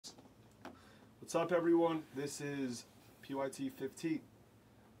What's up, everyone? This is PYT 15.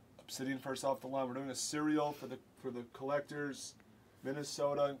 Obsidian first off the line. We're doing a serial for the collectors,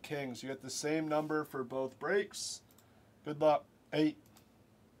 Minnesota and Kings. You get the same number for both breaks. Good luck. 8,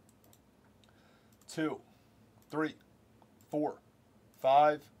 2, 3, 4,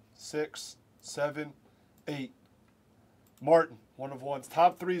 5, 6, 7, 8. Martin, 1 of 1s.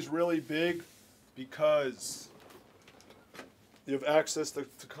 Top 3 is really big because you have access to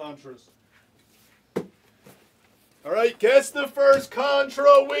contras. All right, guess the first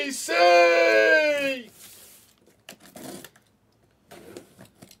contra we see. Is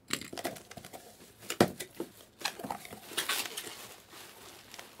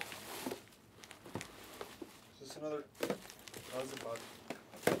this another? How's it about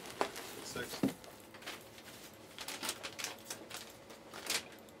 6?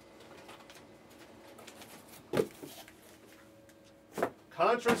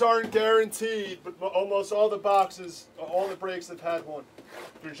 Contras aren't guaranteed, but almost all the boxes, all the breaks have had one.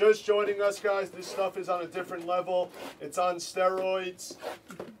 If you're just joining us, guys, this stuff is on a different level. It's on steroids.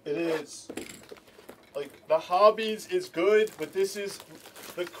 It is. Like, the hobbies is good, but this is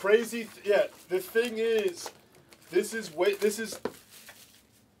the crazy, yeah, the thing is,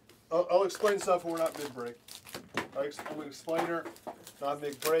 I'll explain stuff when we're not mid-break. I'm an explainer, not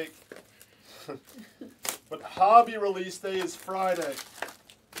mid-break. But hobby release day is Friday.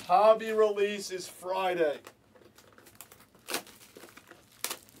 Hobby release is Friday.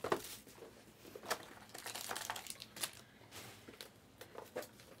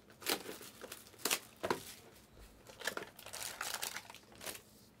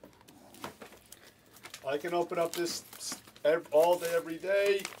 I can open up this all day, every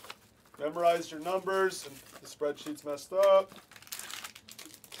day. Memorize your numbers, and the spreadsheet's messed up.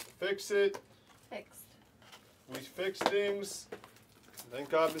 Fix it. Fixed. We fix things. Thank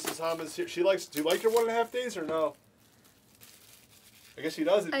God Mrs. Hama's here. She likes. Do you like your 1.5 days or no? I guess she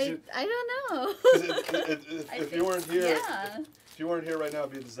does. I don't know. If you weren't here, yeah. if you weren't here right now,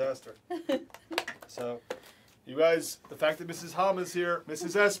 it'd be a disaster. So, you guys, the fact that Mrs. Hama's here,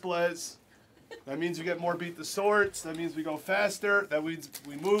 Mrs. Esplez, that means we get more beat the sorts. That means we go faster. That means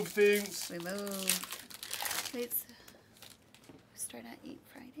we move things. We move. Wait, so we start at 8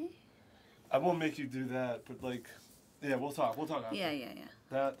 Friday? I won't make you do that, but like, yeah, we'll talk. We'll talk after. Yeah.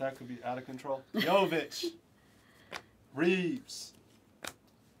 That could be out of control. Jovic, Reeves,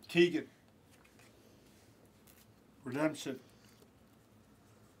 Keegan, Redemption,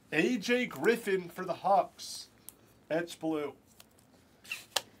 AJ Griffin for the Hawks, Etch Blue.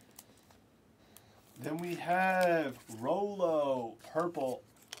 Then we have Rolo, purple,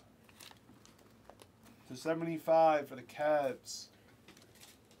 /75 for the Cavs.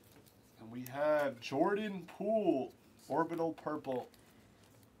 And we have Jordan Poole, orbital purple,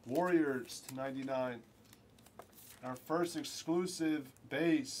 Warriors /99. Our first exclusive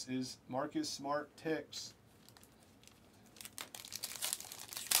base is Marcus Smart Ticks.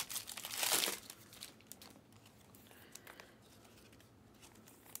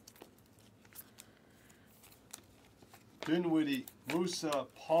 Dinwiddie, Musa,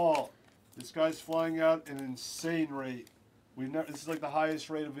 Paul. This guy's flying out an insane rate. This is like the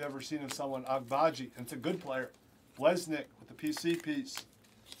highest rate we've ever seen of someone. Agbaji, and it's a good player. Blesnick with the PC piece.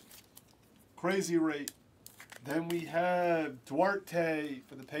 Crazy rate. Then we have Duarte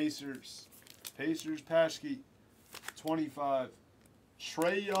for the Pacers. Pacers Paschke, 25.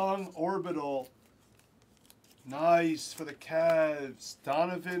 Trae Young, orbital. Nice for the Cavs.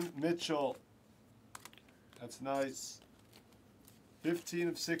 Donovan Mitchell. That's nice. 15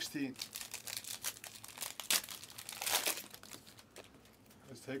 of 16.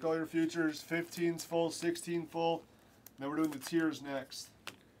 Let's take all your futures. 15's full, 16 full. Then we're doing the tiers next.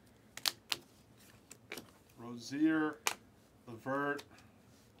 Rozier, Levert,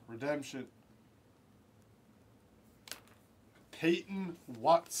 Redemption. Peyton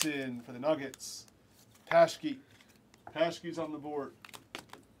Watson for the Nuggets. Paschke. Paschke's on the board.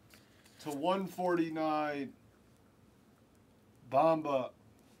 /149. Bamba,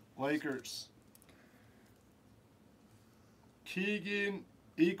 Lakers. Keegan,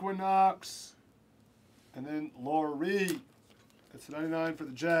 Equinox, and then Laurie. That's /99 for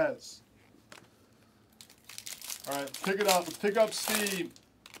the Jazz. All right, pick it up. Let's pick up steam.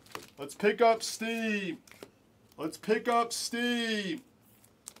 Let's pick up steam. Let's pick up steam.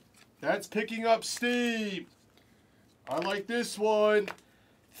 That's picking up steam. I like this one.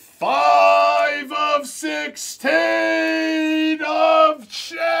 5 of 16 of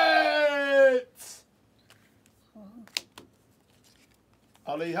Chet.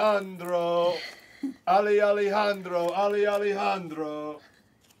 Alejandro. Alejandro.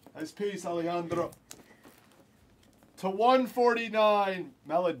 Nice piece, Alejandro. To 149,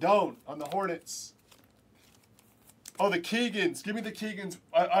 Maladone on the Hornets. Oh, the Keegans. Give me the Keegans.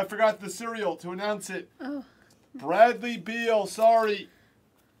 I forgot the cereal to announce it. Oh. Bradley Beal, sorry.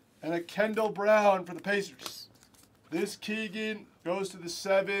 And a Kendall Brown for the Pacers. This Keegan goes to the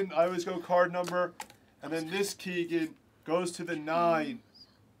 7. I always go card number. And then this Keegan goes to the 9.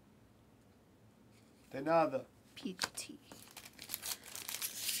 De nada. PT.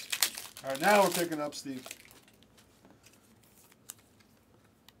 All right, now we're picking up, Steve.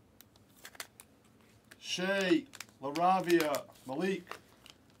 Shea, LaRavia, Malik.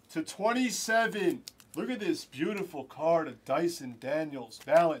 To 27. Look at this beautiful card of Dyson Daniels.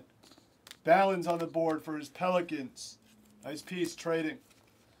 Balance on the board for his Pelicans. Nice piece, trading.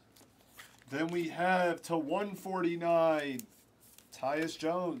 Then we have to 149, Tyus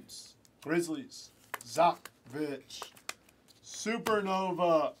Jones, Grizzlies. Zakvich.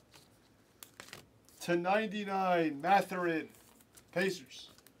 Supernova. To 99, Matherin,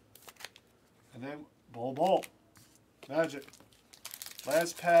 Pacers. And then Bol, Magic.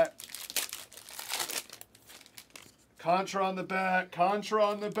 Last pack. Contra on the back. Contra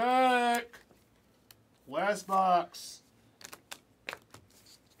on the back. Last box.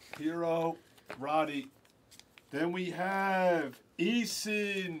 Hero, Roddy. Then we have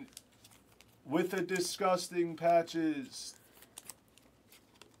Eason with the disgusting patches.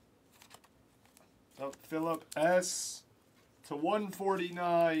 Philip S. to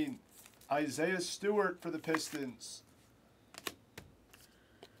 149. Isaiah Stewart for the Pistons.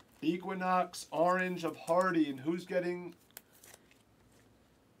 Equinox Orange of Hardy. And who's getting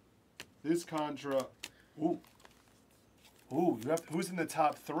this Contra? Ooh. Ooh, who's in the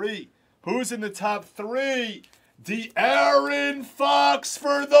top 3? Who's in the top 3? De'Aaron Fox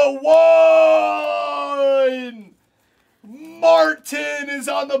for the 1! Martin is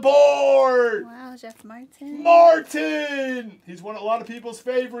on the board! Wow, Jeff Martin. Martin! He's one of a lot of people's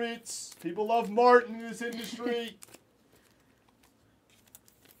favorites. People love Martin in this industry.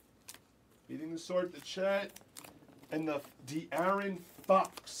 Beating the sort, the chat. And the De'Aaron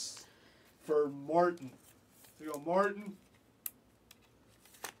Fox for Martin. There you go, Martin.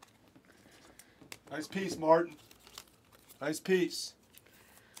 Nice piece, Martin. Nice piece.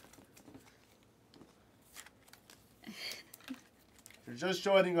 If you're just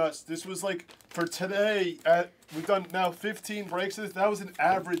joining us, this was like, for today, we've done now 15 breaks of this. That was an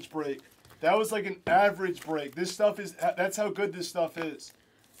average break. That was like an average break. This stuff is, that's how good this stuff is.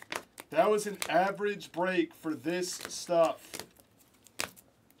 That was an average break for this stuff.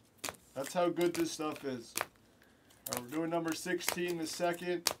 That's how good this stuff is. All right, we're doing number 16 the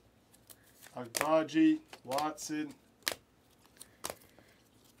second. Agbaji, Watson.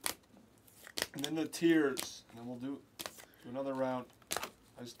 And then the tiers. And then we'll do another round.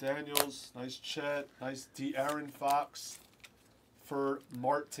 Nice Daniels, nice Chet, nice De'Aaron Fox for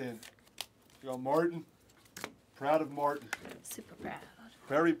Martin. You go, Martin. Proud of Martin. Super proud.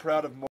 Very proud of Martin.